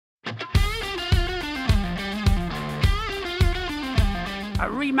A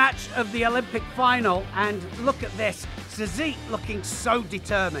rematch of the Olympic final, and look at this. Suzy looking so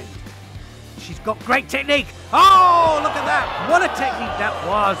determined. She's got great technique. Oh, look at that. What a technique that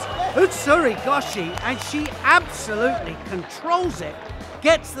was. Utsuri-goshi, and she absolutely controls it.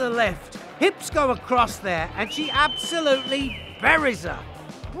 Gets the lift. Hips go across there, and she absolutely buries her.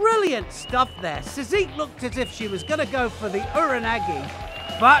 Brilliant stuff there. Suzy looked as if she was going to go for the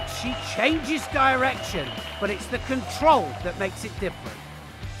uranagi, but she changes direction. But it's the control that makes it different.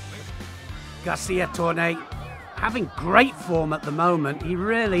 Garcia Tornay having great form at the moment. He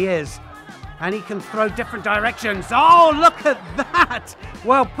really is. And he can throw different directions. Oh, look at that.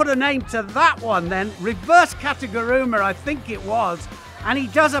 Well, put a name to that one then. Reverse Kataguruma, I think it was. And he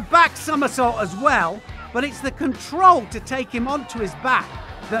does a back somersault as well. But it's the control to take him onto his back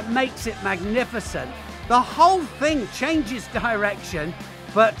that makes it magnificent. The whole thing changes direction.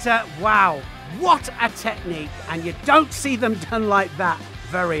 But wow, what a technique. And you don't see them done like that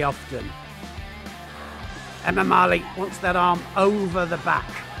very often. Emma Marley wants that arm over the back.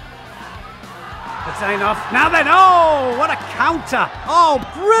 It's enough. Now then, oh, what a counter. Oh,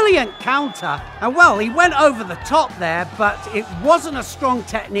 brilliant counter. And well, he went over the top there, but it wasn't a strong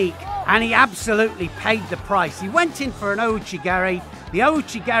technique, and he absolutely paid the price. He went in for an ouchigari. The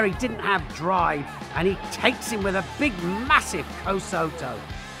ouchigari didn't have drive, and he takes him with a big, massive kosoto.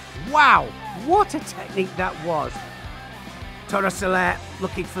 Wow, what a technique that was. Torosolaire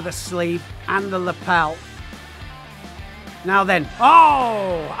looking for the sleeve and the lapel. Now then,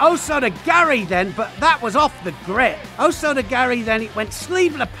 oh, Osodagari then, but that was off the grip. Osodagari then, it went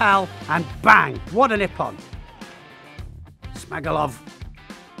sleeve lapel, and bang, what an Ippon. Smagalov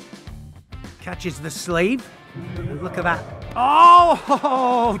catches the sleeve, and look at that.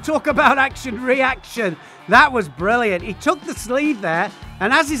 Oh, talk about action-reaction. That was brilliant. He took the sleeve there,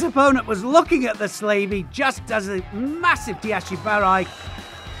 and as his opponent was looking at the sleeve, he just does a massive Diashi Barai.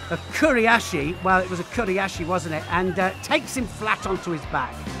 A kuriashi, well, it was a kuriashi, wasn't it? And takes him flat onto his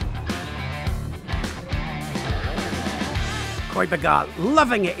back. Koibagar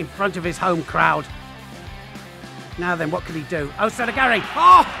loving it in front of his home crowd. Now then, what can he do? Osodagari.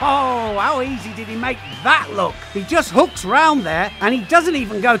 Oh, how easy did he make that look? He just hooks round there, and he doesn't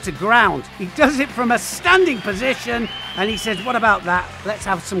even go to ground. He does it from a standing position, and he says, what about that? Let's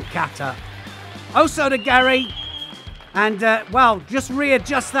have some kata. Osodagari. And, well, just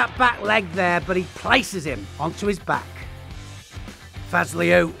readjust that back leg there, but he places him onto his back.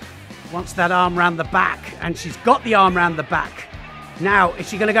 Fazliu wants that arm round the back, and she's got the arm round the back. Now, is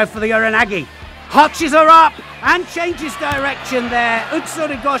she going to go for the uranagi? Hotches her up and changes direction there.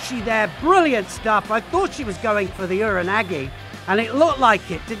 Utsuri-goshi there, brilliant stuff. I thought she was going for the uranagi, and it looked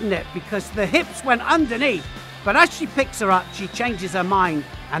like it, didn't it? Because the hips went underneath, but as she picks her up, she changes her mind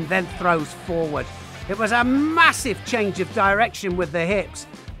and then throws forward. It was a massive change of direction with the hips,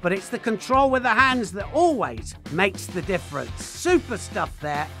 but it's the control with the hands that always makes the difference. Super stuff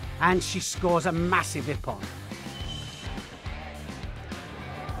there, and she scores a massive Ippon.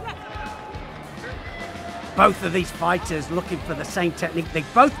 Both of these fighters looking for the same technique. They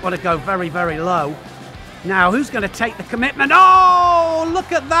both want to go very, very low. Now, who's going to take the commitment? Oh,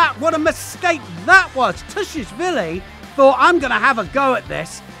 look at that. What a mistake that was. Tushishvili thought, I'm going to have a go at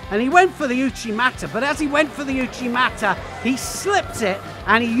this. And he went for the Uchimata, but as he went for the Uchimata, he slips it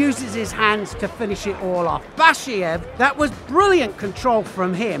and he uses his hands to finish it all off. Bashiev, that was brilliant control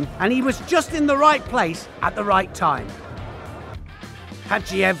from him, and he was just in the right place at the right time.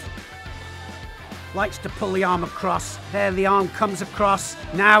 Hadjiev likes to pull the arm across. There the arm comes across.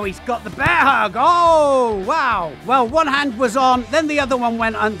 Now he's got the bear hug. Oh, wow. Well, one hand was on, then the other one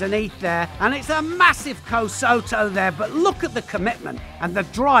went underneath there. And it's a massive Kosoto there, but look at the commitment and the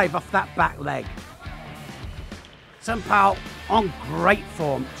drive off that back leg. Sun Pao on great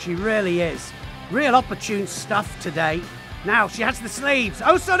form. She really is. Real opportune stuff today. Now she has the sleeves.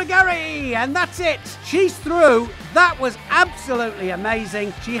 Osodagari! And that's it. She's through. That was absolutely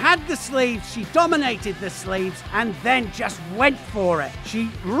amazing. She had the sleeves. She dominated the sleeves and then just went for it. She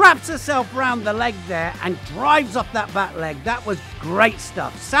wraps herself around the leg there and drives off that back leg. That was great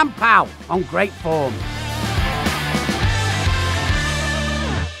stuff. Sun Pao on great form.